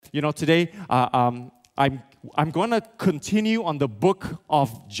today I'm going to continue on the book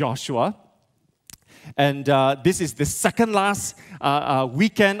of Joshua. And this is the second last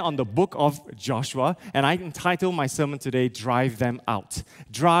weekend on the book of Joshua. And I entitled my sermon today, Drive Them Out.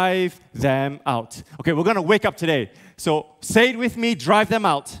 Drive them out. Okay, we're going to wake up today. So say it with me, drive them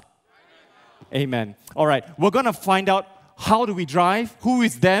out. Amen. All right, we're going to find out how do we drive, who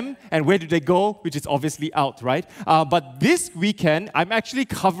is them, and where do they go, which is obviously out, right? But this weekend, I'm actually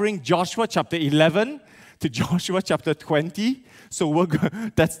covering Joshua chapter 11 to Joshua chapter 20. So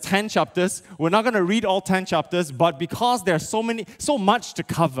that's 10 chapters. We're not going to read all 10 chapters, but because there's so much to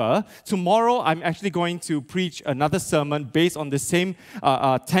cover, tomorrow I'm actually going to preach another sermon based on the same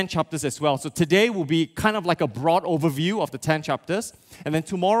 10 chapters as well. So today will be kind of like a broad overview of the 10 chapters. And then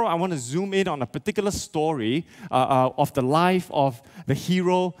tomorrow I want to zoom in on a particular story of the life of the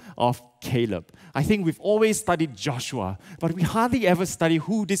hero of Caleb. I think we've always studied Joshua, but we hardly ever study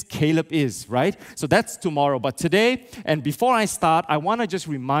who this Caleb is, right? So that's tomorrow. But today, and before I start, I want to just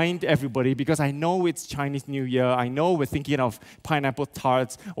remind everybody, because I know it's Chinese New Year, I know we're thinking of pineapple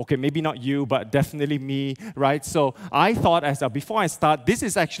tarts. Okay, maybe not you, but definitely me, right? So I thought, before I start, this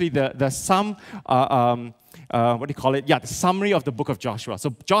is actually the the summary of the book of Joshua.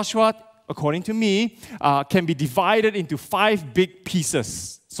 So Joshua, according to me, can be divided into 5 big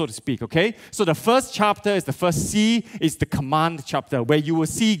pieces, so to speak, okay? So the first chapter is the first C, is the command chapter, where you will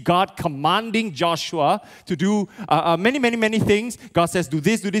see God commanding Joshua to do many things. God says, do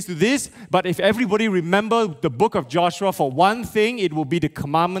this, do this, do this. But if everybody remember the book of Joshua for one thing, it will be the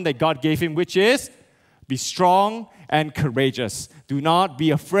commandment that God gave him, which is be strong and courageous. Do not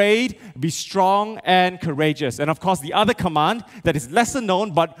be afraid, be strong and courageous. And of course, the other command that is lesser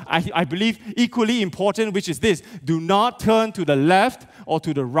known, but I believe equally important, which is this: do not turn to the left or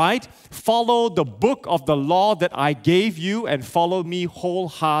to the right. Follow the book of the law that I gave you and follow me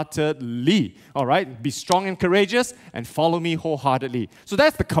wholeheartedly. All right? Be strong and courageous and follow me wholeheartedly. So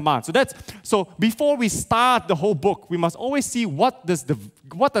that's the command. So before we start the whole book, we must always see what's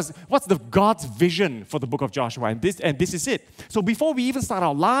the God's vision for the book of Joshua, and this is it. So before we even start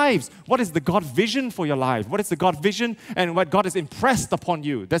our lives, what is the God vision for your life? What is the God vision and what God has impressed upon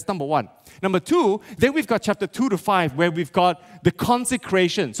you? That's number 1. Number 2, then we've got chapter 2 to 5, where we've got the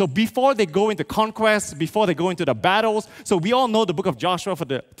consecration. So before they go into conquest, before they go into the battles, so we all know the book of Joshua for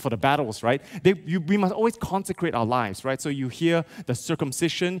the battles, right? We must always consecrate our lives, right? So you hear the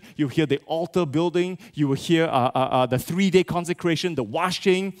circumcision, you hear the altar building, you will hear the 3-day consecration, the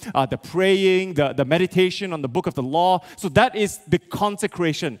washing, the praying, the meditation on the book of the law. So that is the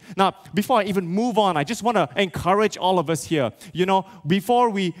consecration. Now, before I even move on, I just want to encourage all of us here. Before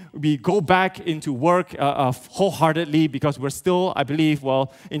we go back into work wholeheartedly, because we're still, I believe,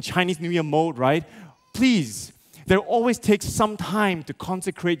 in Chinese New Year mode, right? Please, there always takes some time to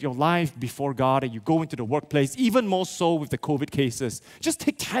consecrate your life before God, and you go into the workplace, even more so with the COVID cases. Just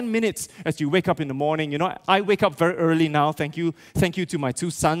take 10 minutes as you wake up in the morning. I wake up very early now. Thank you to my 2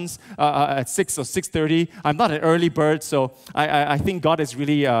 sons at 6 or 6:30. I'm not an early bird, so I think God is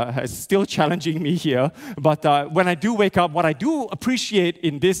really still challenging me here. But when I do wake up, what I do appreciate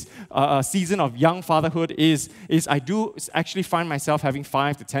in this season of young fatherhood is I do actually find myself having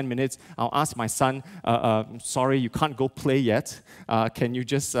 5 to 10 minutes. I'll ask my son, sorry, you can't go play yet. Can you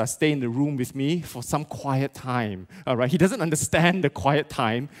just stay in the room with me for some quiet time? All right. He doesn't understand the quiet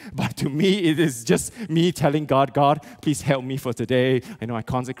time, but to me, it is just me telling God, please help me for today. I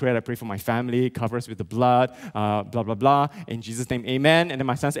consecrate, I pray for my family, cover us with the blood, blah, blah, blah. In Jesus' name, amen. And then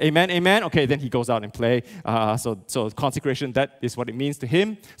my son says, amen, amen. Okay, then he goes out and play. So consecration, that is what it means to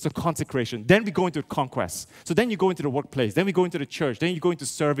him. So consecration. Then we go into conquest. So then you go into the workplace. Then we go into the church. Then you go into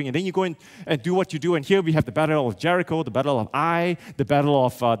serving. And then you go in and do what you do. And here we have the Battle of Jericho, the Battle of Ai, the Battle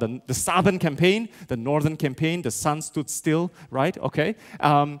of the Southern Campaign, the Northern Campaign. The sun stood still, right? Okay.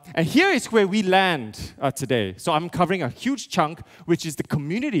 And here is where we land today. So I'm covering a huge chunk, which is the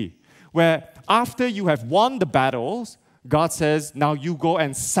community, where after you have won the battles, God says, now you go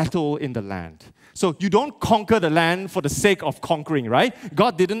and settle in the land. So you don't conquer the land for the sake of conquering, right?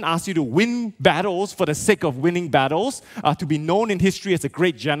 God didn't ask you to win battles for the sake of winning battles, to be known in history as a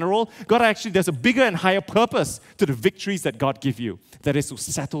great general. God actually, there's a bigger and higher purpose to the victories that God gives you. That is to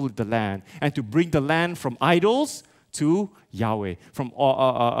settle the land and to bring the land from idols to Yahweh, from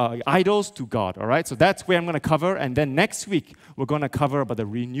idols to God, all right? So that's where I'm going to cover, and then next week, we're going to cover about the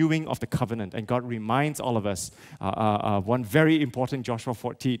renewing of the covenant, and God reminds all of us one very important Joshua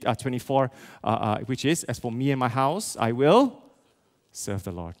 24, which is, as for me and my house, I will serve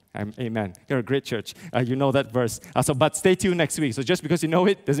the Lord. Amen. You're a great church. You know that verse. But stay tuned next week. So just because you know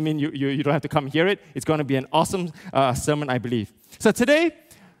it, doesn't mean you don't have to come hear it. It's going to be an awesome sermon, I believe. So today,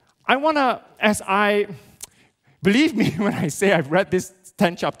 I want to, believe me when I say I've read this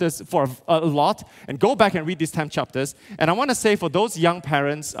 10 chapters for a lot, and go back and read these 10 chapters. And I want to say for those young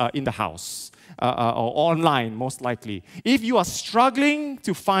parents in the house, or online most likely, if you are struggling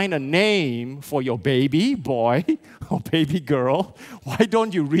to find a name for your baby boy or baby girl, why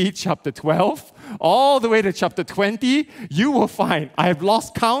don't you read chapter 12 all the way to chapter 20? You will find, I have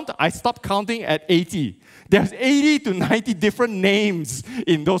lost count, I stopped counting at 80. There's 80 to 90 different names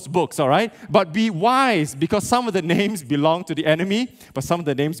in those books, all right? But be wise, because some of the names belong to the enemy, but some of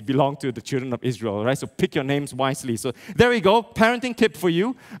the names belong to the children of Israel, all right? So pick your names wisely. So there we go, parenting tip for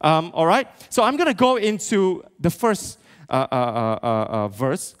you, all right? So I'm going to go into the first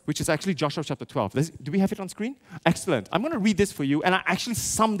verse, which is actually Joshua chapter 12. Do we have it on screen? Excellent. I'm going to read this for you, and I actually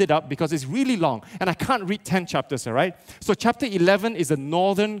summed it up because it's really long, and I can't read 10 chapters, all right? So chapter 11 is the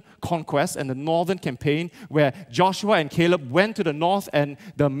northern conquest and the northern campaign where Joshua and Caleb went to the north, and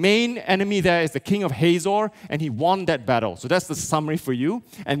the main enemy there is the king of Hazor, and he won that battle. So that's the summary for you.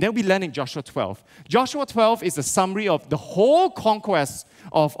 And then we land in Joshua 12. Joshua 12 is a summary of the whole conquest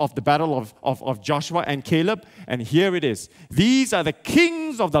of the battle of Joshua and Caleb. And here it is. These are the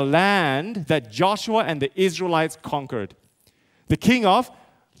kings of the land that Joshua and the Israelites conquered. The king of,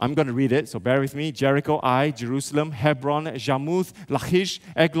 I'm going to read it, so bear with me, Jericho, Ai, Jerusalem, Hebron, Jarmuth, Lachish,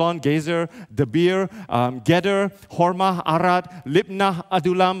 Eglon, Gezer, Debir, Geder, Hormah, Arad, Libnah,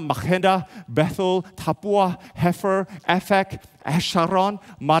 Adulam, Macheda, Bethel, Tapua, Hefer, Aphek, Asharon,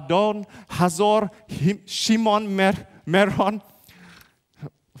 Madon, Hazor, Shimon, Meron.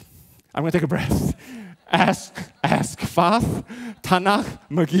 I'm going to take a breath. Askfath, Tanakh,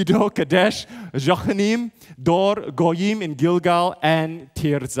 Megiddo, Kadesh, Jochanim, Dor, Goyim in Gilgal, and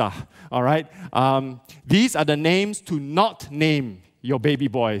Tirzah. All right? These are the names to not name your baby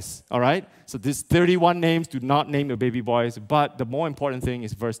boys. All right? So these 31 names do not name your baby boys, but the more important thing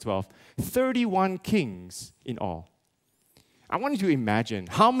is verse 12. 31 kings in all. I want you to imagine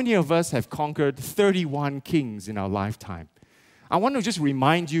how many of us have conquered 31 kings in our lifetime. I want to just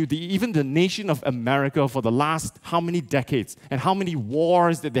remind you, even the nation of America for the last how many decades and how many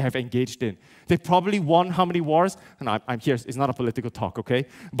wars that they have engaged in. They probably won how many wars? And I'm here, it's not a political talk, okay?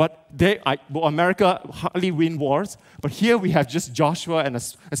 But America hardly win wars. But here we have just Joshua and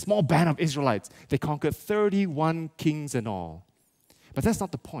a small band of Israelites. They conquered 31 kings and all. But that's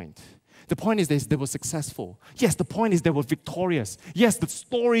not the point. The point is they were successful. Yes, the point is they were victorious. Yes, the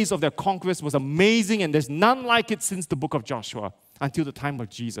stories of their conquest was amazing, and there's none like it since the book of Joshua until the time of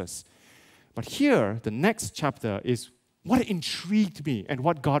Jesus. But here, the next chapter is what intrigued me and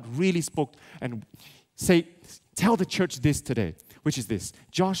what God really spoke and tell the church this today, which is this,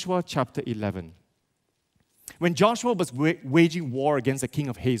 Joshua chapter 11. When Joshua was waging war against the king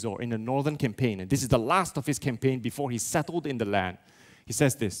of Hazor in the northern campaign, and this is the last of his campaign before he settled in the land, he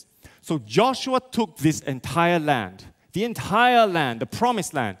says this, so Joshua took this entire land, the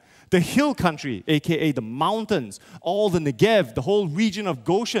promised land, the hill country, aka the mountains, all the Negev, the whole region of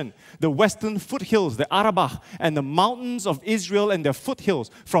Goshen, the western foothills, the Arabah, and the mountains of Israel and their foothills,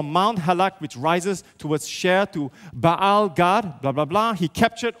 from Mount Halak, which rises towards Sher, to Baal Gad, blah, blah, blah. He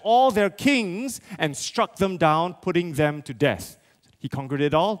captured all their kings and struck them down, putting them to death. He conquered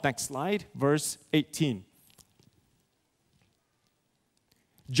it all. Next slide, verse 18.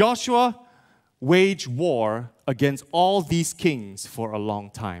 Joshua waged war against all these kings for a long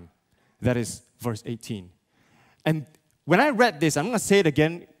time. That is verse 18. And when I read this, I'm going to say it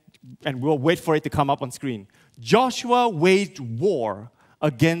again, and we'll wait for it to come up on screen. Joshua waged war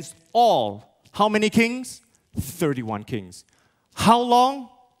against all, how many kings? 31 kings. How long?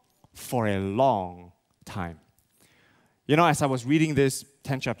 For a long time. You know, as I was reading this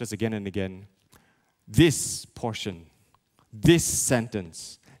 10 chapters again and again, this portion, this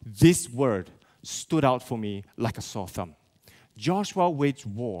sentence, this word stood out for me like a sore thumb. Joshua waged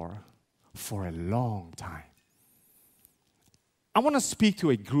war for a long time. I want to speak to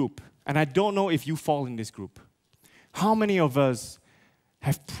a group, and I don't know if you fall in this group. How many of us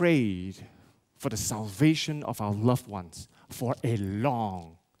have prayed for the salvation of our loved ones for a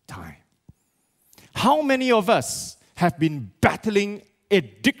long time? How many of us have been battling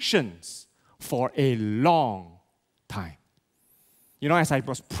addictions for a long time? You know, as I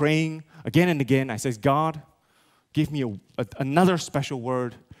was praying again and again, I said, God, give me another special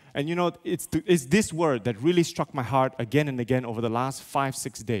word. And you know, it's this word that really struck my heart again and again over the last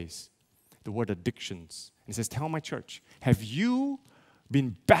 5-6 days. The word addictions. And it says, tell my church, have you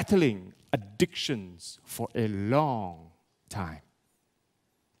been battling addictions for a long time?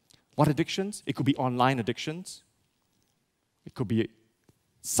 What addictions? It could be online addictions. It could be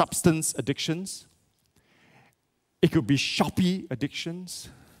substance addictions. It could be Shopee addictions.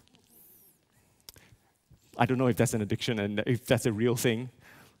 I don't know if that's an addiction and if that's a real thing.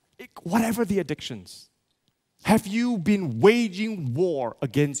 Whatever the addictions, have you been waging war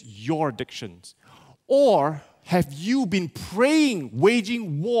against your addictions? Or have you been praying,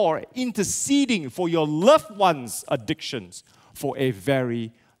 waging war, interceding for your loved ones' addictions for a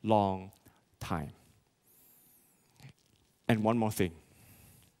very long time? And one more thing.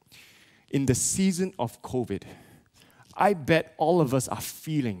 In the season of COVID, I bet all of us are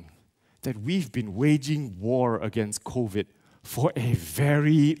feeling that we've been waging war against COVID for a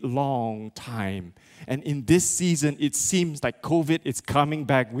very long time. And in this season, it seems like COVID is coming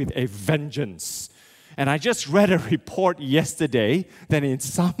back with a vengeance. And I just read a report yesterday that in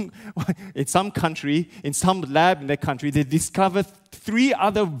some country, in some lab in that country, they discovered 3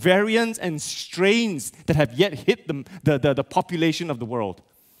 other variants and strains that have yet hit the population of the world.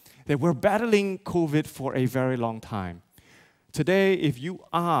 That we're battling COVID for a very long time. Today, if you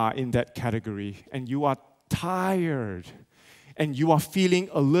are in that category and you are tired and you are feeling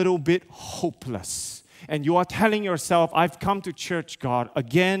a little bit hopeless and you are telling yourself, I've come to church, God,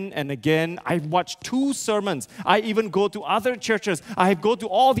 again and again. I've watched 2 sermons. I even go to other churches. I go to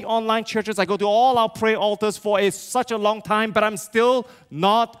all the online churches. I go to all our prayer altars for such a long time, but I'm still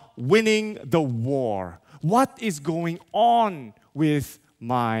not winning the war. What is going on with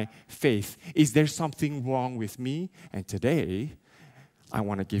my faith? Is there something wrong with me? And today, I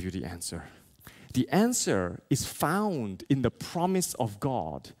want to give you the answer. The answer is found in the promise of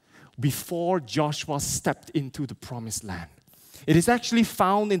God before Joshua stepped into the promised land. It is actually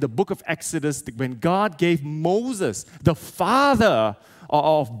found in the book of Exodus when God gave Moses, the father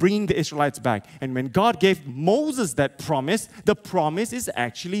of bringing the Israelites back. And when God gave Moses that promise, the promise is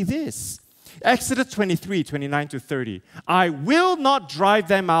actually this. Exodus 23, 29 to 30. I will not drive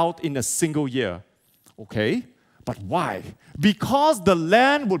them out in a single year. Okay, but why? Because the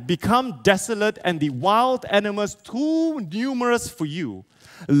land would become desolate and the wild animals too numerous for you.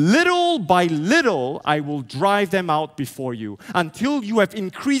 Little by little, I will drive them out before you until you have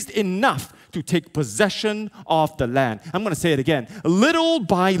increased enough to take possession of the land. I'm going to say it again. Little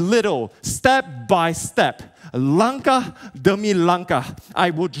by little, step by step, langkah demi langkah, I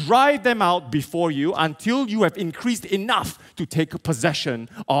will drive them out before you until you have increased enough to take possession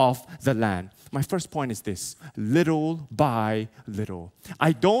of the land. My first point is this: little by little.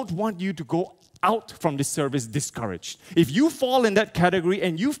 I don't want you to go out from this service discouraged. If you fall in that category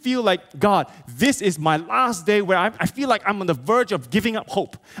and you feel like, God, this is my last day where I feel like I'm on the verge of giving up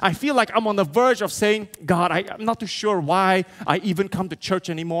hope. I feel like I'm on the verge of saying, God, I'm not too sure why I even come to church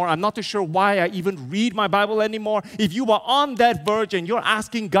anymore. I'm not too sure why I even read my Bible anymore. If you are on that verge and you're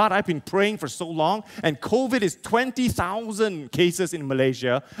asking, God, I've been praying for so long, and COVID is 20,000 cases in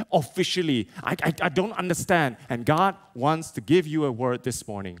Malaysia officially. I don't understand. And God wants to give you a word this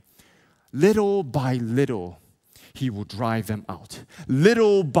morning. Little by little, He will drive them out.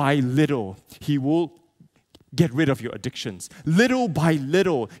 Little by little, He will get rid of your addictions. Little by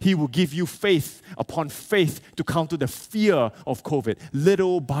little, He will give you faith upon faith to counter the fear of COVID.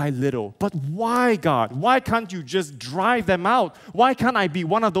 Little by little. But why, God? Why can't you just drive them out? Why can't I be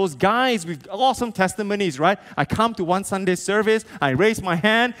one of those guys with awesome testimonies, right? I come to one Sunday service, I raise my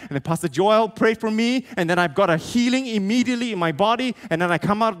hand, and then Pastor Joel prayed for me, and then I've got a healing immediately in my body, and then I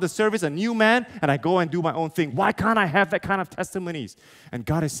come out of the service a new man, and I go and do my own thing. Why can't I have that kind of testimonies? And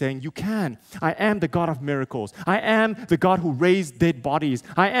God is saying, you can. I am the God of miracles. I am the God who raised dead bodies.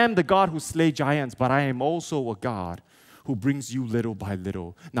 I am the God who slays giants, but I am also a God who brings you little by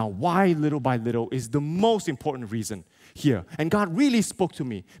little. Now, why little by little is the most important reason here. And God really spoke to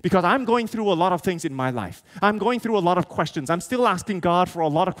me because I'm going through a lot of things in my life. I'm going through a lot of questions. I'm still asking God for a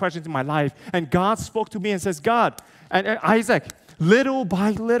lot of questions in my life. And God spoke to me and says, God, and Isaac, little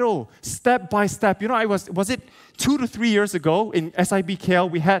by little, step by step. You know, was it 2 to 3 years ago in SIBKL,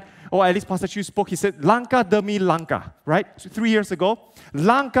 we had, or at least Pastor Chu spoke, he said, langkah demi langkah, right? 3 years ago.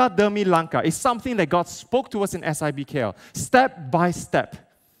 Langkah demi langkah is something that God spoke to us in SIBKL. Step by step.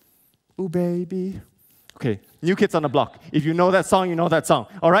 Ooh, baby. Okay, New Kids on the Block. If you know that song, you know that song.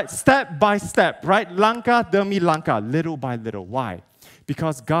 All right, step by step, right? Langkah demi langkah, little by little. Why?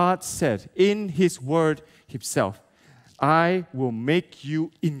 Because God said in His Word Himself, I will make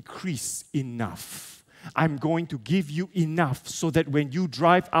you increase enough. I'm going to give you enough so that when you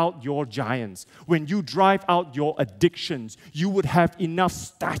drive out your giants, when you drive out your addictions, you would have enough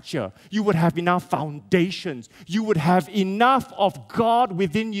stature, you would have enough foundations, you would have enough of God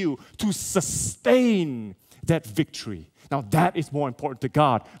within you to sustain that victory. Now that is more important to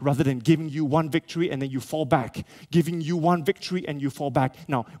God rather than giving you one victory and then you fall back. Giving you one victory and you fall back.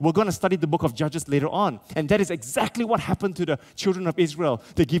 Now, we're going to study the book of Judges later on. And that is exactly what happened to the children of Israel.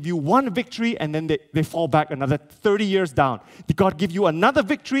 They give you one victory and then they fall back another 30 years down. God give you another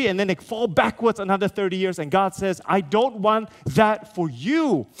victory and then they fall backwards another 30 years. And God says, I don't want that for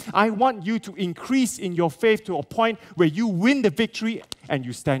you. I want you to increase in your faith to a point where you win the victory and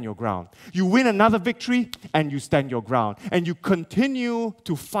you stand your ground. You win another victory and you stand your ground. And you continue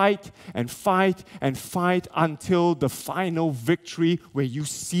to fight and fight and fight until the final victory where you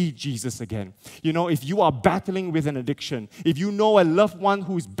see Jesus again. You know, if you are battling with an addiction, if you know a loved one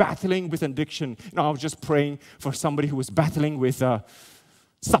who is battling with an addiction, you know, I was just praying for somebody who was battling with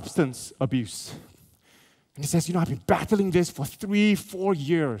substance abuse. And he says, you know, I've been battling this for 3-4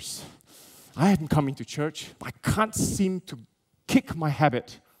 years. I haven't come into church. I can't seem to kick my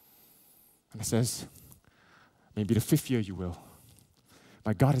habit. And he says, maybe the 5th year you will.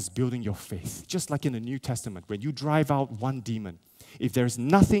 My God is building your faith. Just like in the New Testament, when you drive out one demon, if there's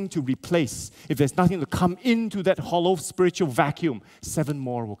nothing to replace, if there's nothing to come into that hollow spiritual vacuum, 7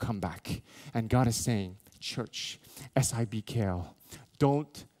 more will come back. And God is saying, church, SIBKL,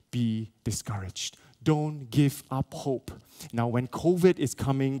 don't be discouraged. Don't give up hope. Now, when COVID is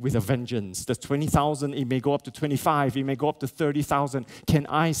coming with a vengeance, the 20,000, it may go up to 25, it may go up to 30,000. Can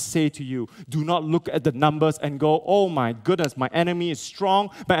I say to you, do not look at the numbers and go, oh my goodness, my enemy is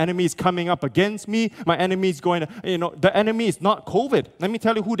strong, my enemy is coming up against me, my enemy is going to, the enemy is not COVID. Let me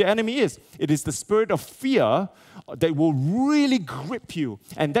tell you who the enemy is. It is the spirit of fear that will really grip you.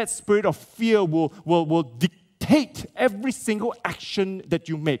 And that spirit of fear will dictate every single action that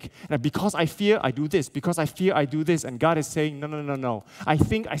you make. And because I fear, I do this. Because I fear, I do this. And God is saying, no. I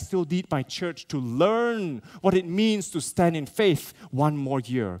think I still need my church to learn what it means to stand in faith one more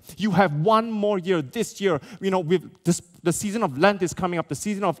year. You have one more year this year. You know, the season of Lent is coming up. The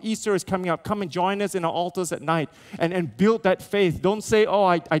season of Easter is coming up. Come and join us in our altars at night and build that faith. Don't say, oh,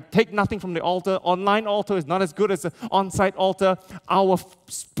 I take nothing from the altar. Online altar is not as good as an on-site altar. Our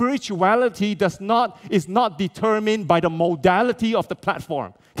spirituality is not determined by the modality of the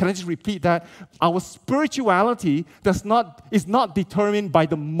platform. Can I just repeat that? Our spirituality is not determined by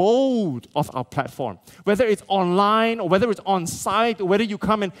the mode of our platform. Whether it's online or whether it's on-site or whether you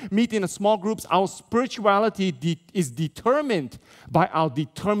come and meet in a small groups, our spirituality is determined by our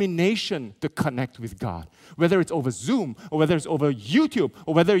determination to connect with God. Whether it's over Zoom or whether it's over YouTube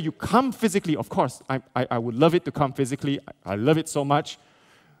or whether you come physically. Of course, I would love it to come physically. I love it so much.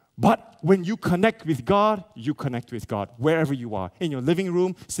 But when you connect with God, you connect with God wherever you are. In your living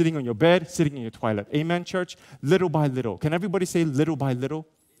room, sitting on your bed, sitting in your toilet. Amen, church? Little by little. Can everybody say little by little?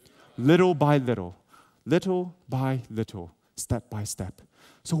 Little by little. Little by little. Step by step.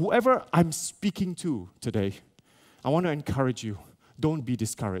 So whoever I'm speaking to today, I want to encourage you. Don't be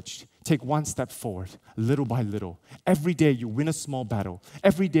discouraged. Take one step forward, little by little. Every day you win a small battle.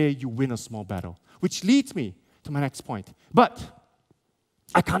 Every day you win a small battle. Which leads me to my next point. But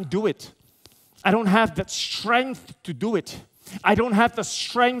I can't do it. I don't have that strength to do it. I don't have the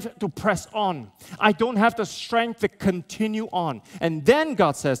strength to press on. I don't have the strength to continue on. And then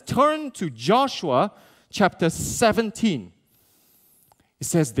God says, turn to Joshua chapter 17. It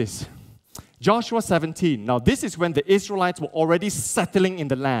says this, Joshua 17. Now this is when the Israelites were already settling in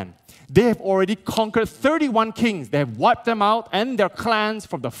the land. They have already conquered 31 kings. They have wiped them out and their clans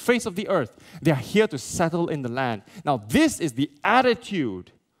from the face of the earth. They are here to settle in the land. Now, this is the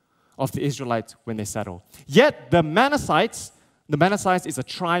attitude of the Israelites when they settle. Yet, the Manassites is a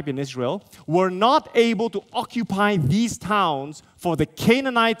tribe in Israel, were not able to occupy these towns, for the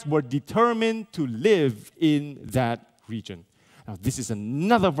Canaanites were determined to live in that region. Now, this is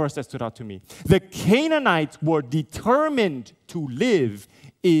another verse that stood out to me. The Canaanites were determined to live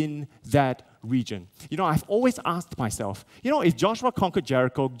in that region. You know, I've always asked myself, you know, if Joshua conquered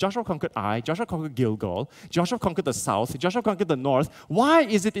Jericho, Joshua conquered Ai, Joshua conquered Gilgal, Joshua conquered the south, Joshua conquered the north, why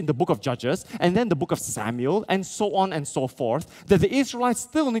is it in the book of Judges and then the book of Samuel and so on and so forth that the Israelites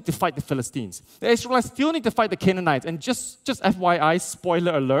still need to fight the Philistines? The Israelites still need to fight the Canaanites. And just FYI,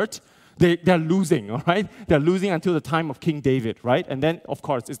 spoiler alert, they're losing, all right? They're losing until the time of King David, right? And then, of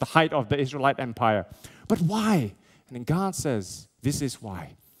course, it's the height of the Israelite empire. But why? And then God says, this is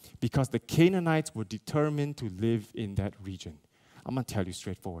why. Because the Canaanites were determined to live in that region. I'm going to tell you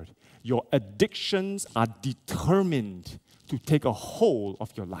straightforward. Your addictions are determined to take a hold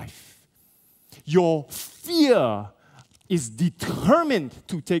of your life. Your fear is determined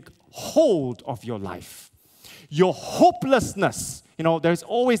to take hold of your life. Your hopelessness, you know, there's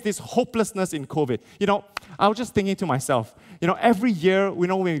always this hopelessness in COVID. You know, I was just thinking to myself, every year,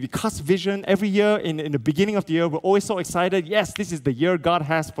 when we cast vision, every year in the beginning of the year, we're always so excited. Yes, this is the year God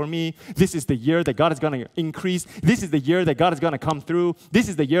has for me. This is the year that God is going to increase. This is the year that God is going to come through. This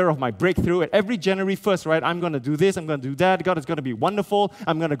is the year of my breakthrough. And every January 1st, right, I'm going to do this, I'm going to do that. God is going to be wonderful.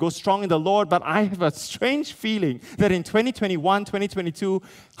 I'm going to go strong in the Lord. But I have a strange feeling that in 2021, 2022,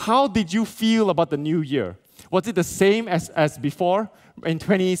 how did you feel about the new year? Was it the same as before in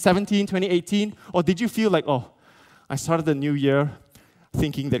 2017, 2018? Or did you feel like, I started the new year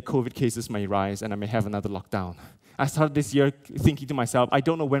thinking that COVID cases may rise and I may have another lockdown. I started this year thinking to myself, I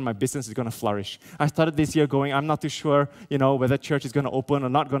don't know when my business is going to flourish. I started this year going, I'm not too sure, whether church is going to open or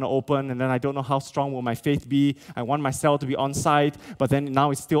not going to open, and then I don't know how strong will my faith be. I want my cell to be on site, but then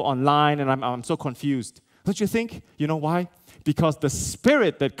now it's still online, and I'm so confused. Don't you think? You know why? Because the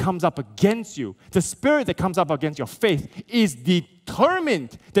spirit that comes up against you, the spirit that comes up against your faith is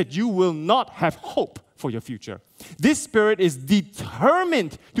determined that you will not have hope for your future. This spirit is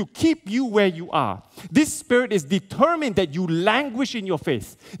determined to keep you where you are. This spirit is determined that you languish in your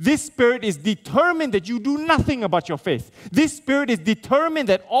faith. This spirit is determined that you do nothing about your faith. This spirit is determined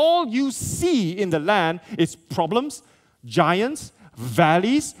that all you see in the land is problems, giants,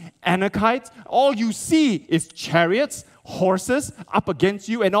 valleys, Anakites. All you see is chariots, horses up against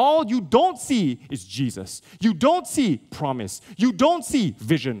you, and all you don't see is Jesus. You don't see promise. You don't see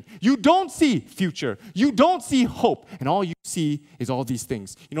vision. You don't see future. You don't see hope. And all you see is all these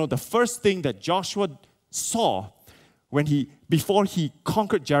things. The first thing that Joshua saw before he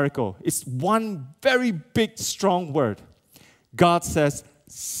conquered Jericho is one very big, strong word. God says,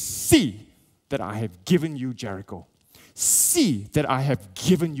 see that I have given you Jericho. See that I have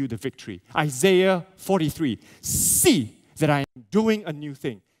given you the victory. Isaiah 43. See that I am doing a new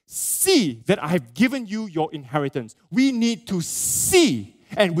thing. See that I have given you your inheritance. We need to see,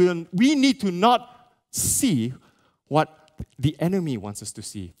 and we need to not see what the enemy wants us to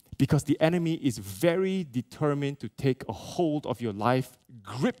see, because the enemy is very determined to take a hold of your life,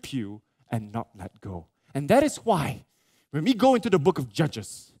 grip you, and not let go. And that is why when we go into the book of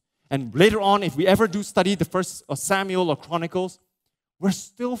Judges, and later on, if we ever do study the first Samuel or Chronicles, we're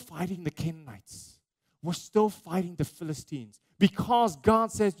still fighting the Canaanites. We're still fighting the Philistines. Because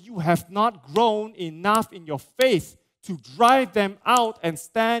God says you have not grown enough in your faith to drive them out and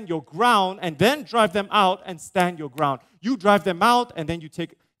stand your ground, and then drive them out and stand your ground. You drive them out, and then you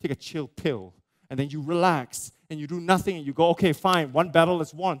take a chill pill, and then you relax, and you do nothing, and you go, okay, fine, one battle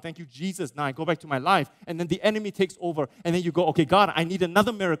is won. Thank you, Jesus. Now I go back to my life. And then the enemy takes over, and then you go, okay, God, I need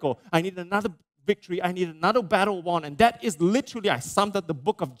another miracle. I need another victory. I need another battle won. And that is literally, I summed up the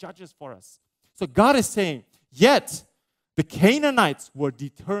book of Judges for us. So God is saying, yet the Canaanites were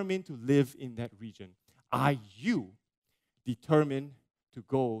determined to live in that region. Are you determined to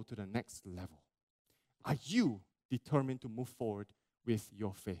go to the next level? Are you determined to move forward with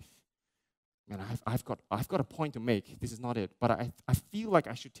your faith? Man, I've got a point to make. This is not it. But I feel like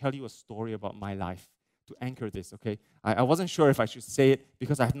I should tell you a story about my life to anchor this, okay? I wasn't sure if I should say it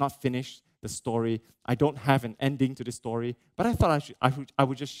because I have not finished the story. I don't have an ending to the story. But I thought I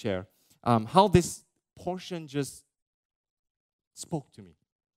would just share how this portion just spoke to me.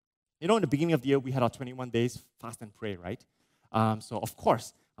 In the beginning of the year, we had our 21 days fast and pray, right? So, of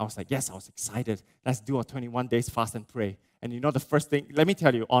course, I was like, yes, I was excited. Let's do our 21 days fast and pray. And the first thing, let me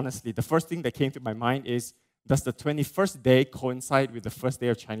tell you honestly, the first thing that came to my mind is, does the 21st day coincide with the first day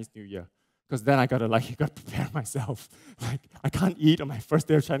of Chinese New Year? Because then I gotta prepare myself. I can't eat on my first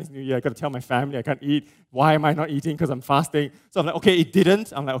day of Chinese New Year. I gotta tell my family I can't eat. Why am I not eating? Because I'm fasting. So I'm like, okay, it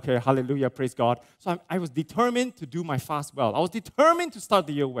didn't. I'm like, okay, hallelujah, praise God. So I was determined to do my fast well. I was determined to start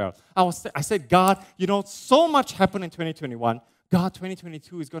the year well. I said, God, so much happened in 2021. God,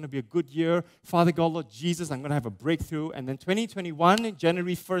 2022 is going to be a good year. Father God, Lord Jesus, I'm going to have a breakthrough. And then 2021,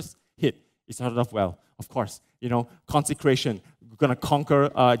 January 1st hit. It started off well, of course. Consecration. We're going to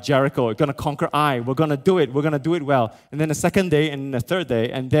conquer Jericho. We're going to conquer Ai. We're going to do it. We're going to do it well. And then the second day and the third day.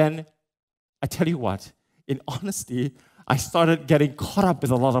 And then, I tell you what, in honesty, I started getting caught up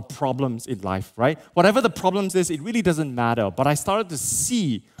with a lot of problems in life, right? Whatever the problems is, it really doesn't matter. But I started to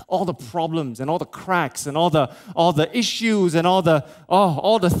see all the problems and all the cracks and all the issues and all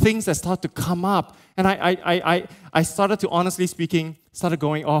the things that start to come up. And I started to, honestly speaking, started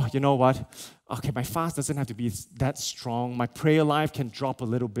going, you know what? Okay, my fast doesn't have to be that strong. My prayer life can drop a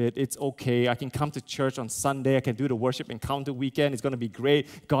little bit. It's okay. I can come to church on Sunday. I can do the worship encounter weekend. It's going to be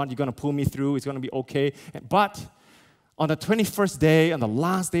great. God, you're going to pull me through. It's going to be okay. But on the 21st day, on the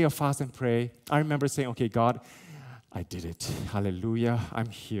last day of fast and pray, I remember saying, okay, God, I did it. Hallelujah, I'm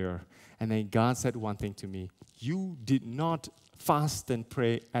here. And then God said one thing to me. You did not fast and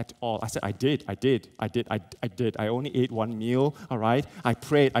pray at all? I said, I did. I only ate one meal, all right? I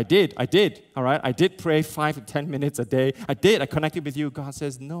prayed. I did, all right? I did pray 5 to 10 minutes a day. I did. I connected with you. God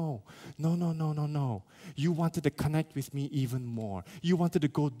says, no. You wanted to connect with me even more. You wanted to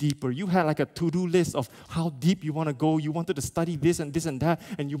go deeper. You had like a to-do list of how deep you want to go. You wanted to study this and that,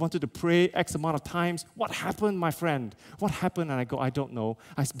 and you wanted to pray X amount of times. What happened, my friend? What happened? And I go, I don't know.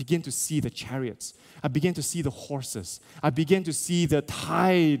 I begin to see the chariots. I began to see the horses. I began to see the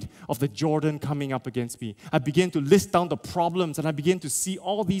tide of the Jordan coming up against me. I began to list down the problems, and I began to see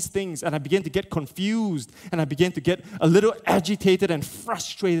all these things, and I began to get confused, and I began to get a little agitated and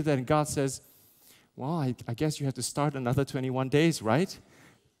frustrated, and God says, well, I guess you have to start another 21 days, right?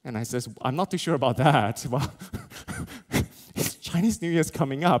 And I says, I'm not too sure about that. Well, Chinese New Year's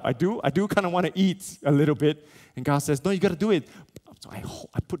coming up. I do kind of want to eat a little bit. And God says, no, you got to do it. So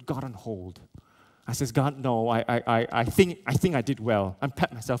I put God on hold. I says, God, no, I think I did well. I'm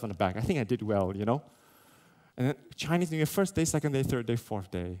patting myself on the back. I think I did well, you know? And then Chinese New Year, first day, second day, third day,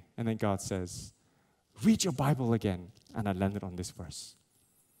 fourth day. And then God says, read your Bible again. And I landed on this verse.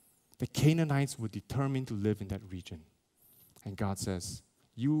 The Canaanites were determined to live in that region. And God says,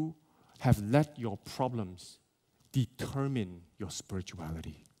 you have let your problems determine your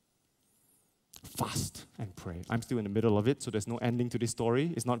spirituality. Fast and pray. I'm still in the middle of it, so there's no ending to this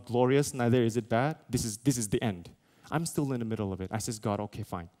story. It's not glorious, neither is it bad. This is the end. I'm still in the middle of it. I says, God, okay,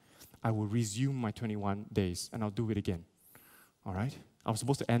 fine. I will resume my 21 days, and I'll do it again. All right? I was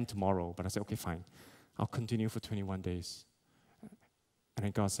supposed to end tomorrow, but I said, okay, fine. I'll continue for 21 days. And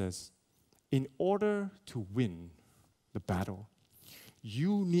then God says, in order to win the battle,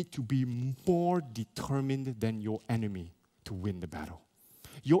 you need to be more determined than your enemy to win the battle.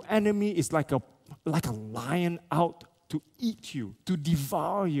 Your enemy is like a lion out to eat you, to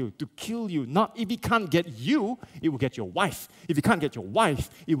devour you, to kill you. Not if he can't get you, it will get your wife. If he can't get your wife,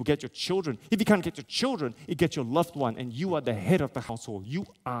 it will get your children. If he can't get your children, it gets your loved one, and you are the head of the household. You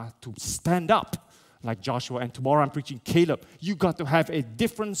are to stand up like Joshua, and tomorrow I'm preaching Caleb. You got to have a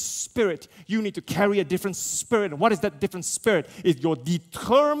different spirit. You need to carry a different spirit. And what is that different spirit? It's your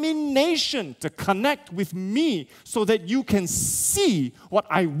determination to connect with me so that you can see what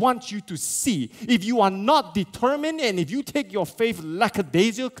I want you to see. If you are not determined, and if you take your faith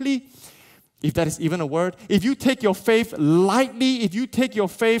lackadaisically, if that is even a word, if you take your faith lightly, if you take your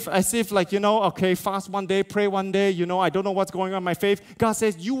faith as if like, okay, fast one day, pray one day, I don't know what's going on in my faith, God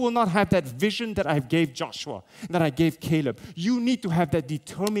says you will not have that vision that I gave Joshua, that I gave Caleb. You need to have that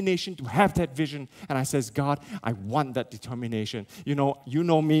determination to have that vision. And I says, God, I want that determination. You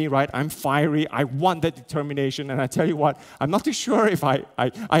know me, right? I'm fiery. I want that determination. And I tell you what, I'm not too sure if I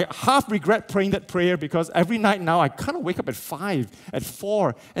half regret praying that prayer, because every night now I kind of wake up at 5, at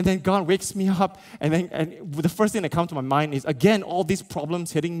 4, and then God wakes me up, and the first thing that comes to my mind is, again, all these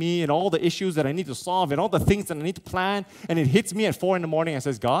problems hitting me, and all the issues that I need to solve, and all the things that I need to plan, and it hits me at 4 in the morning. I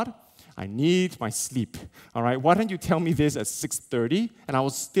says, God, I need my sleep. All right, why don't you tell me this at 6:30, and I will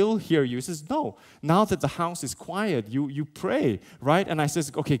still hear you. He says, no, now that the house is quiet, you pray, right? And I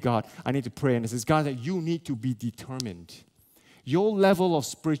says, okay, God, I need to pray. And he says, God, you need to be determined. Your level of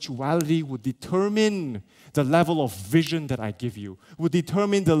spirituality will determine the level of vision that I give you, will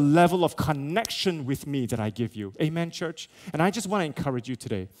determine the level of connection with me that I give you. Amen, church? And I just want to encourage you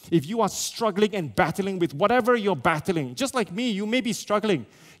today. If you are struggling and battling with whatever you're battling, just like me, you may be struggling.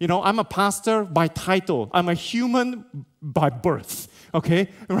 I'm a pastor by title. I'm a human by birth. Okay,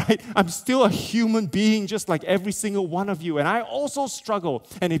 right? I'm still a human being just like every single one of you. And I also struggle.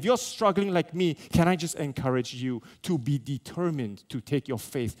 And if you're struggling like me, can I just encourage you to be determined to take your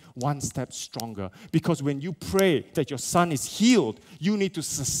faith one step stronger? Because when you pray that your son is healed, you need to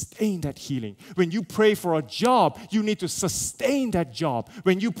sustain that healing. When you pray for a job, you need to sustain that job.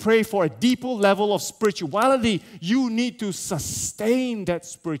 When you pray for a deeper level of spirituality, you need to sustain that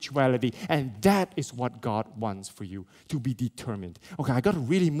spirituality. And that is what God wants for you, to be determined. Okay, I got to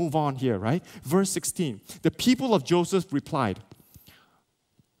really move on here, right? Verse 16. The people of Joseph replied,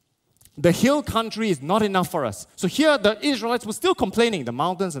 the hill country is not enough for us. So here the Israelites were still complaining. The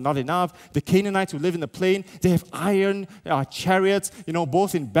mountains are not enough. The Canaanites who live in the plain, they have iron chariots,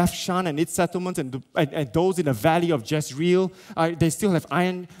 both in Bethshan and its settlements, and those in the valley of Jezreel. They still have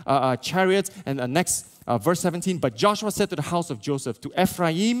iron chariots. And next, verse 17, but Joshua said to the house of Joseph, to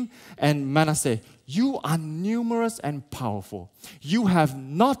Ephraim and Manasseh, you are numerous and powerful. You have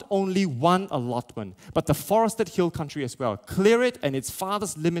not only one allotment, but the forested hill country as well. Clear it, and its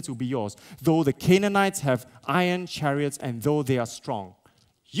farthest limits will be yours. Though the Canaanites have iron chariots, and though they are strong,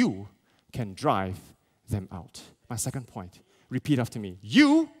 you can drive them out. My second point, repeat after me.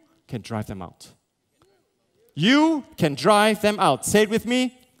 You can drive them out. You can drive them out. Say it with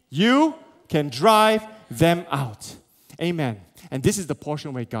me. You can drive them out. Amen. And this is the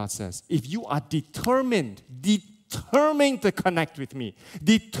portion where God says, if you are determined to connect with me,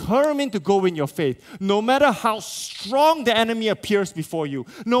 determined to go in your faith, no matter how strong the enemy appears before you,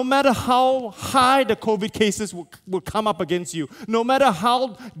 no matter how high the COVID cases will come up against you, no matter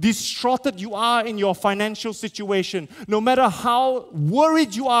how distraught you are in your financial situation, no matter how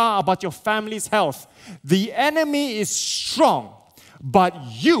worried you are about your family's health, the enemy is strong, but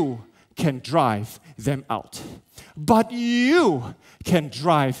you can drive them out. But you can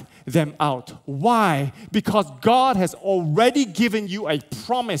drive them out. Why? Because God has already given you a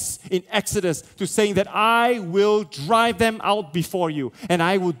promise in Exodus to saying that I will drive them out before you, and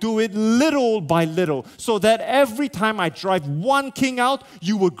I will do it little by little, so that every time I drive one king out,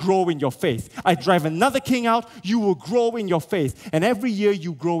 you will grow in your faith. I drive another king out, you will grow in your faith. And every year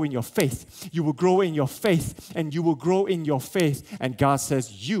you grow in your faith. You will grow in your faith, and you will grow in your faith. And God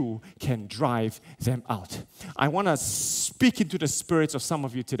says you can drive them out. I want to speak into the spirits of some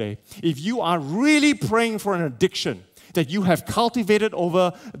of you today. If you are really praying for an addiction that you have cultivated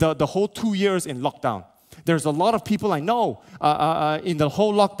over the whole 2 years in lockdown, there's a lot of people I know in the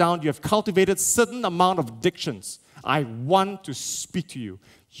whole lockdown, you have cultivated certain amount of addictions. I want to speak to you.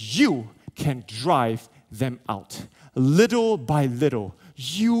 You can drive them out. Little by little,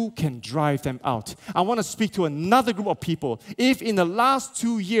 you can drive them out. I want to speak to another group of people. If in the last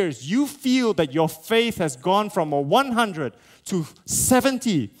 2 years you feel that your faith has gone from a 100 to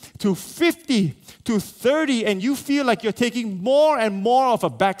 70 to 50 to 30, and you feel like you're taking more and more of a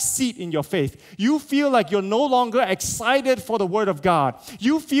back seat in your faith, you feel like you're no longer excited for the Word of God,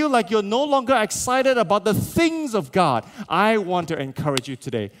 you feel like you're no longer excited about the things of God, I want to encourage you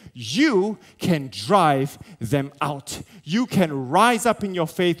today. You can drive them out. You can rise up in your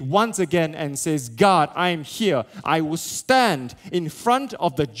faith once again and says, God, I am here. I will stand in front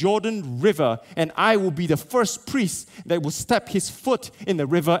of the Jordan River, and I will be the first priest that will step his foot in the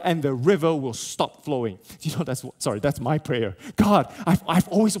river, and the river will stop flowing. You know, that's my prayer. God, I've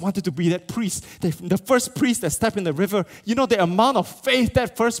always wanted to be that priest, the first priest that step in the river. You know the amount of faith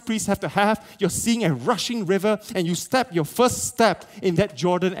that first priest have to have. You're seeing a rushing river, and you step your first step in that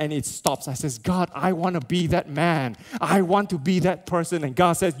Jordan, and it stops. I says, God, I want to be that man. I want to be that person. And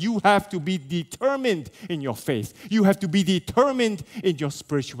God says, you have to be determined in your faith. You have to be determined in your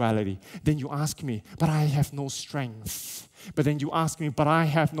spirituality. Then you ask me, but I have no strength. But then you ask me, but I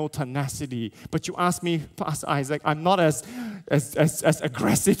have no tenacity. But you ask me, Pastor Isaac, I'm not as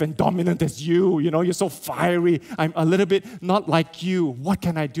aggressive and dominant as you. You know, you're so fiery. I'm a little bit not like you. What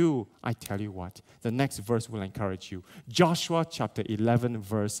can I do? I tell you what, the next verse will encourage you. Joshua chapter 11,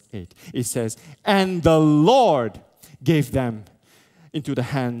 verse 8. It says, and the Lord gave them into the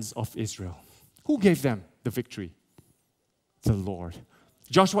hands of Israel. Who gave them the victory? The Lord.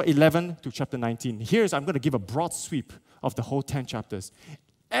 Joshua 11 to chapter 19. I'm going to give a broad sweep of the whole 10 chapters.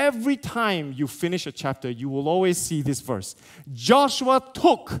 Every time you finish a chapter, you will always see this verse. Joshua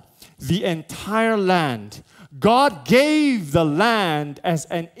took the entire land. God gave the land as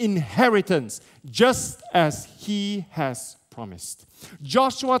an inheritance, just as He has promised.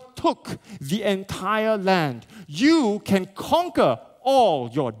 Joshua took the entire land. You can conquer all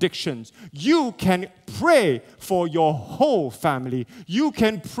your addictions. You can pray for your whole family. You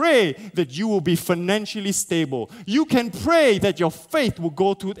can pray that you will be financially stable. You can pray that your faith will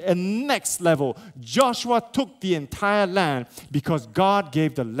go to a next level. Joshua took the entire land because God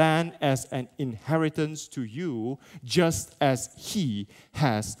gave the land as an inheritance to you, just as He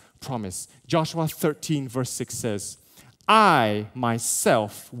has promised. Joshua 13 verse 6 says, I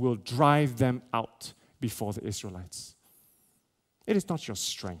myself will drive them out before the Israelites. It is not your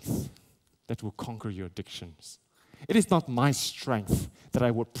strength that will conquer your addictions. It is not my strength that I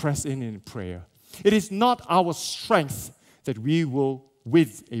will press in prayer. It is not our strength that we will win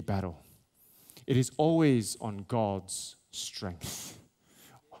a battle. It is always on God's strength.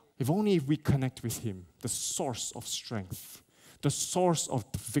 If only we connect with Him, the source of strength, the source of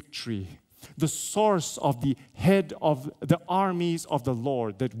victory, the source of the head of the armies of the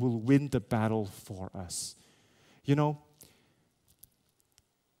Lord that will win the battle for us. You know,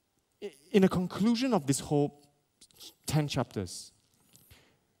 in the conclusion of this whole 10 chapters,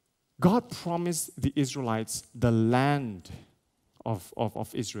 God promised the Israelites the land of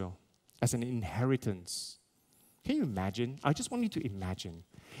Israel as an inheritance. Can you imagine? I just want you to imagine.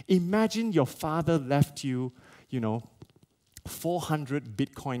 Imagine your father left you, 400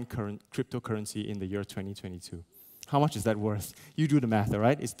 Bitcoin cryptocurrency in the year 2022. How much is that worth? You do the math, all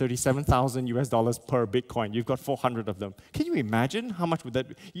right? It's 37,000 US dollars per Bitcoin. You've got 400 of them. Can you imagine how much would that,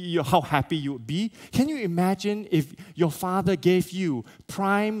 how happy you would be? Can you imagine if your father gave you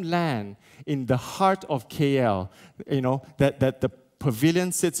prime land in the heart of KL, that the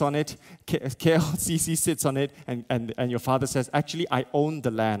pavilion sits on it, KLCC sits on it, and your father says, actually, I own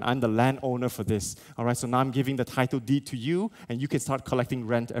the land. I'm the landowner for this. All right, so now I'm giving the title deed to you, and you can start collecting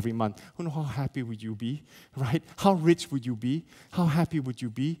rent every month. How happy would you be, right? How rich would you be? How happy would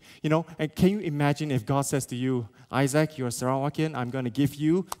you be? And can you imagine if God says to you, Isaac, you're a Sarawakian, I'm going to give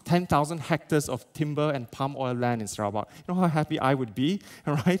you 10,000 hectares of timber and palm oil land in Sarawak. You know how happy I would be,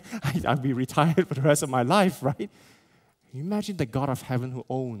 all right? I'd be retired for the rest of my life, right? Imagine the God of heaven who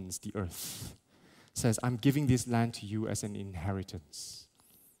owns the earth says, I'm giving this land to you as an inheritance.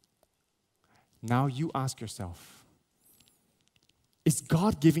 Now you ask yourself, is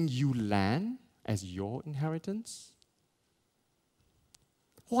God giving you land as your inheritance?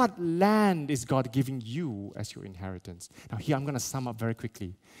 What land is God giving you as your inheritance? Now here I'm going to sum up very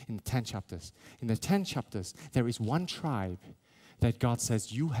quickly in the 10 chapters. In the 10 chapters, there is one tribe that God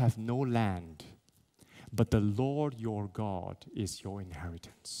says, you have no land, but the Lord your God is your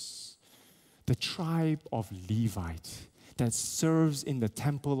inheritance. The tribe of Levite that serves in the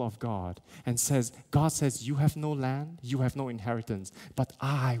temple of God and says, God says, you have no land, you have no inheritance, but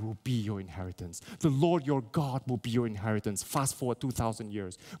I will be your inheritance. The Lord your God will be your inheritance. Fast forward 2,000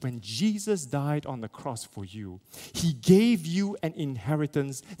 years. When Jesus died on the cross for you, He gave you an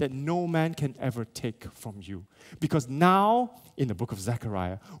inheritance that no man can ever take from you. Because now, in the book of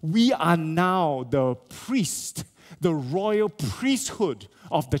Zechariah, we are now the priest, the royal priesthood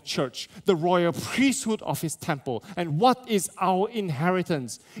of the church, the royal priesthood of His temple. And what is our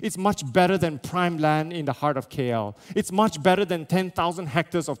inheritance? It's much better than prime land in the heart of KL. It's much better than 10,000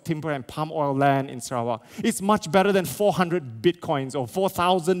 hectares of timber and palm oil land in Sarawak. It's much better than 400 bitcoins or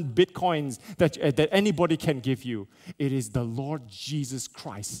 4,000 bitcoins that anybody can give you. It is the Lord Jesus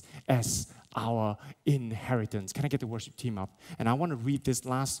Christ as our inheritance. Can I get the worship team up? And I want to read this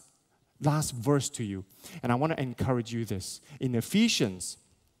last verse to you. And I want to encourage you this. In Ephesians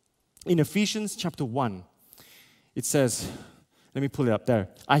chapter 1, it says, let me pull it up there.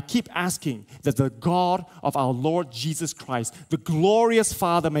 I keep asking that the God of our Lord Jesus Christ, the glorious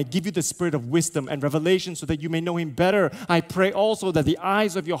Father, may give you the spirit of wisdom and revelation so that you may know Him better. I pray also that the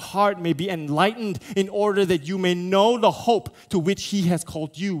eyes of your heart may be enlightened in order that you may know the hope to which He has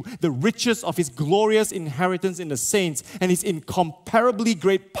called you, the riches of His glorious inheritance in the saints, and His incomparably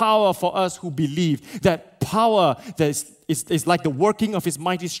great power for us who believe. That power that is like the working of His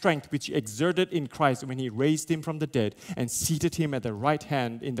mighty strength, which He exerted in Christ when He raised Him from the dead and seated Him at the right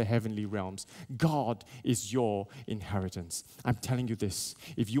hand in the heavenly realms. God is your inheritance. I'm telling you this.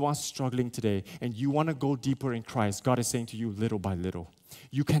 If you are struggling today and you want to go deeper in Christ, God is saying to you, little by little.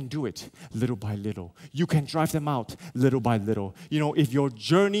 You can do it little by little. You can drive them out little by little. If your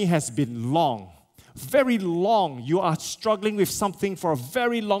journey has been long, very long, you are struggling with something for a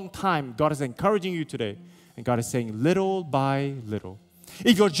very long time, God is encouraging you today. And God is saying, little by little.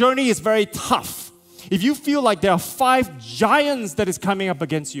 If your journey is very tough, if you feel like there are 5 giants that is coming up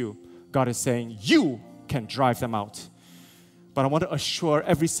against you, God is saying, you can drive them out. But I want to assure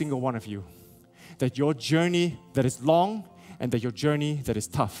every single one of you that your journey that is long and that your journey that is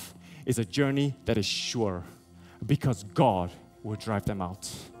tough is a journey that is sure, because God will drive them out.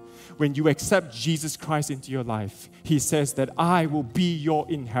 When you accept Jesus Christ into your life, He says that I will be your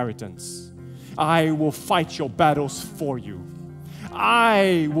inheritance. I will fight your battles for you.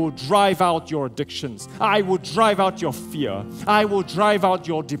 I will drive out your addictions. I will drive out your fear. I will drive out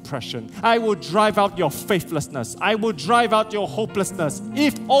your depression. I will drive out your faithlessness. I will drive out your hopelessness.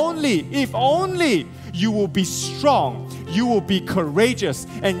 If only you will be strong, you will be courageous,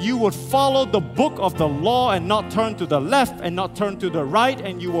 and you will follow the book of the law and not turn to the left and not turn to the right,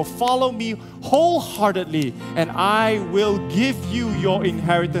 and you will follow me wholeheartedly, and I will give you your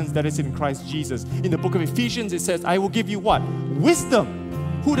inheritance that is in Christ Jesus. In the book of Ephesians, it says, I will give you what?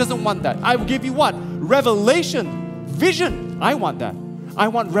 Wisdom. Who doesn't want that? I will give you what? Revelation. Vision. I want that. I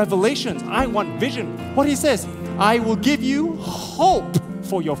want revelations. I want vision. What He says, I will give you hope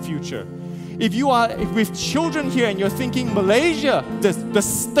for your future. If you are with children here and you're thinking, Malaysia, the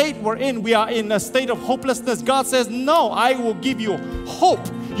state we're in, we are in a state of hopelessness, God says, no, I will give you hope.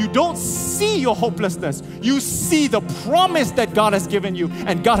 You don't see your hopelessness. You see the promise that God has given you.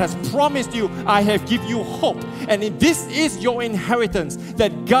 And God has promised you, I have given you hope. And this is your inheritance,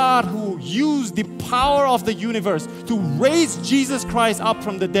 that God who used the power of the universe to raise Jesus Christ up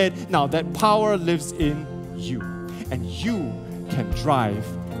from the dead, now that power lives in you. And you can drive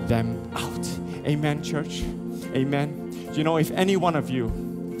them out. Amen, church? Amen. You know, if any one of you,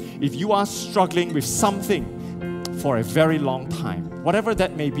 if you are struggling with something for a very long time, whatever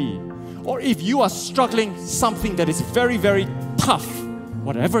that may be, or if you are struggling something that is very, very tough,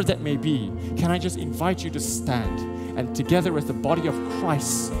 whatever that may be, can I just invite you to stand? And together as the body of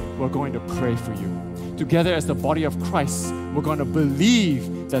Christ, we're going to pray for you. Together as the body of Christ, we're going to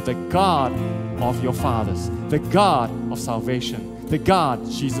believe that the God of your fathers, the God of salvation, the God,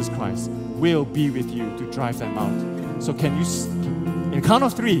 Jesus Christ, will be with you to drive them out. So can you, in the count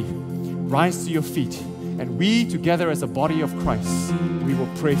of 3, rise to your feet, and we together as a body of Christ, we will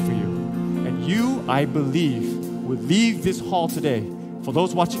pray for you. And you, I believe, will leave this hall today. For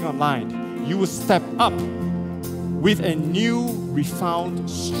those watching online, you will step up with a new, refound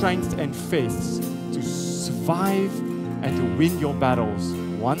strength and faith to survive and to win your battles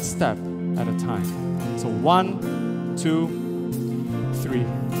one step at a time. So 1, 2, 3.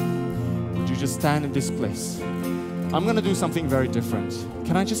 Would you just stand in this place? I'm going to do something very different.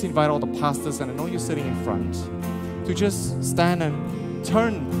 Can I just invite all the pastors, and I know you're sitting in front, to just stand and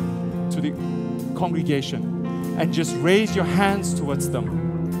turn to the congregation and just raise your hands towards them.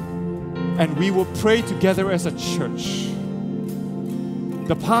 And we will pray together as a church.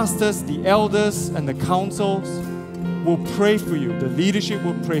 The pastors, the elders, and the councils will pray for you. The leadership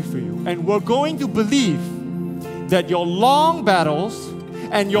will pray for you. And we're going to believe that your long battles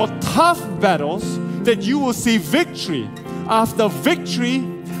and your tough battles, that you will see victory after victory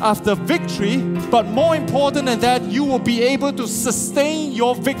after victory, but more important than that, you will be able to sustain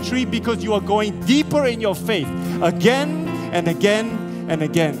your victory because you are going deeper in your faith again and again and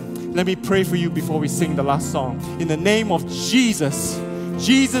again. Let me pray for you before we sing the last song. In the name of Jesus,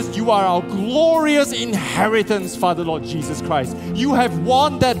 Jesus, you are our glorious inheritance, Father, Lord Jesus Christ. You have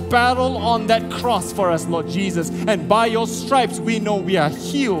won that battle on that cross for us, Lord Jesus. And by your stripes, we know we are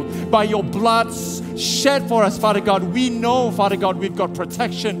healed. By your blood shed for us, Father God, we know, Father God, we've got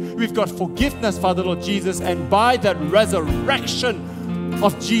protection. We've got forgiveness, Father, Lord Jesus. And by that resurrection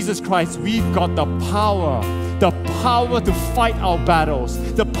of Jesus Christ, we've got the power to fight our battles,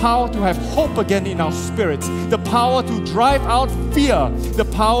 the power to have hope again in our spirits, the power to drive out fear, the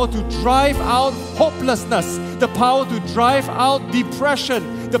power to drive out hopelessness, the power to drive out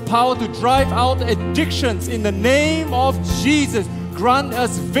depression, the power to drive out addictions. In the name of Jesus, grant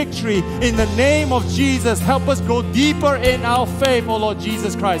us victory in the name of Jesus. Help us go deeper in our faith, oh Lord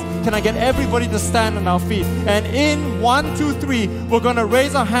Jesus Christ. Can I get everybody to stand on our feet? And in 1, 2, 3, we're going to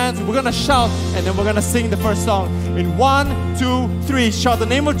raise our hands, we're going to shout, and then we're going to sing the first song. In 1, 2, 3, shout the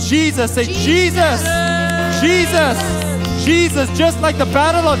name of Jesus. Say, Jesus, Jesus, Jesus. Just like the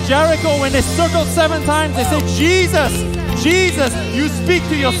battle of Jericho, when they circled 7 times, they say, Jesus, Jesus. You speak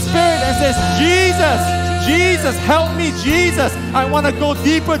to your spirit and says, Jesus, Jesus, help me, Jesus. I want to go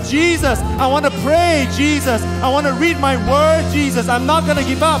deeper, Jesus. I want to pray, Jesus. I want to read my word, Jesus. I'm not going to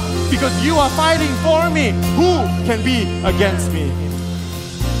give up because you are fighting for me. Who can be against me?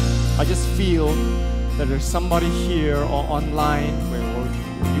 I just feel that there's somebody here or online where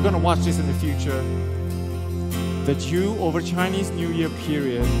you're going to watch this in the future, that you, over Chinese New Year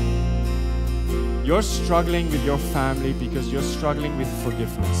period, you're struggling with your family because you're struggling with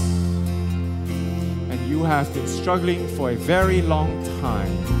forgiveness. And you have been struggling for a very long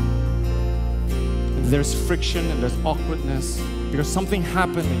time. And there's friction and there's awkwardness because something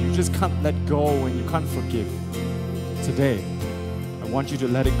happened and you just can't let go and you can't forgive. Today, I want you to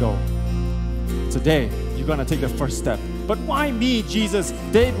let it go. Today, you're going to take the first step. But why me, Jesus?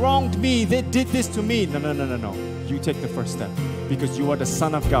 They wronged me. They did this to me. No. You take the first step because you are the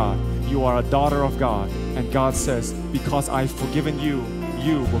Son of God. You are a daughter of God. And God says, because I've forgiven you,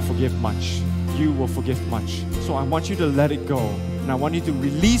 you will forgive much. You will forgive much. So I want you to let it go. And I want you to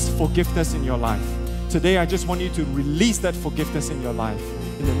release forgiveness in your life. Today, I just want you to release that forgiveness in your life.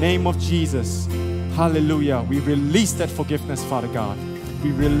 In the name of Jesus. Hallelujah. We release that forgiveness, Father God.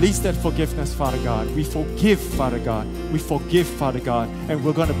 We release that forgiveness, Father God. We forgive, Father God. We forgive, Father God. And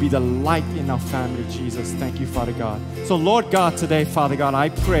we're going to be the light in our family, Jesus. Thank you, Father God. So, Lord God, today, Father God, I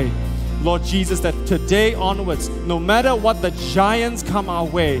pray, Lord Jesus, that today onwards, no matter what the giants come our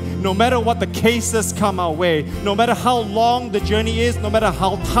way, no matter what the cases come our way, no matter how long the journey is, no matter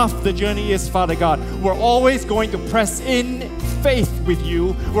how tough the journey is, Father God, we're always going to press in faith with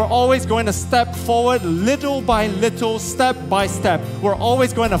you. We're always going to step forward little by little, step by step. We're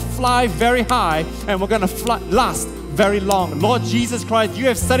always going to fly very high and we're going to last very long. Lord Jesus Christ, you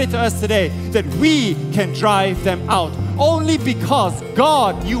have said it to us today that we can drive them out. only because,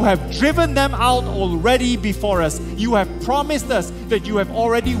 God, you have driven them out already before us. You have promised us that you have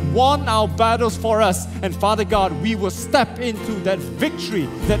already won our battles for us. And Father God, we will step into that victory,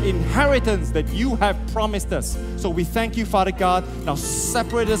 that inheritance that you have promised us. So we thank you, Father God. Now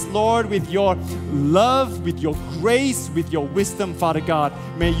separate us, Lord, with your love, with your grace, with your wisdom, Father God.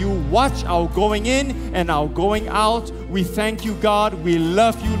 May you watch our going in and our going out. We thank you, God. We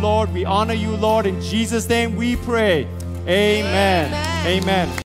love you, Lord. We honor you, Lord. In Jesus' name we pray. Amen. Amen. Amen.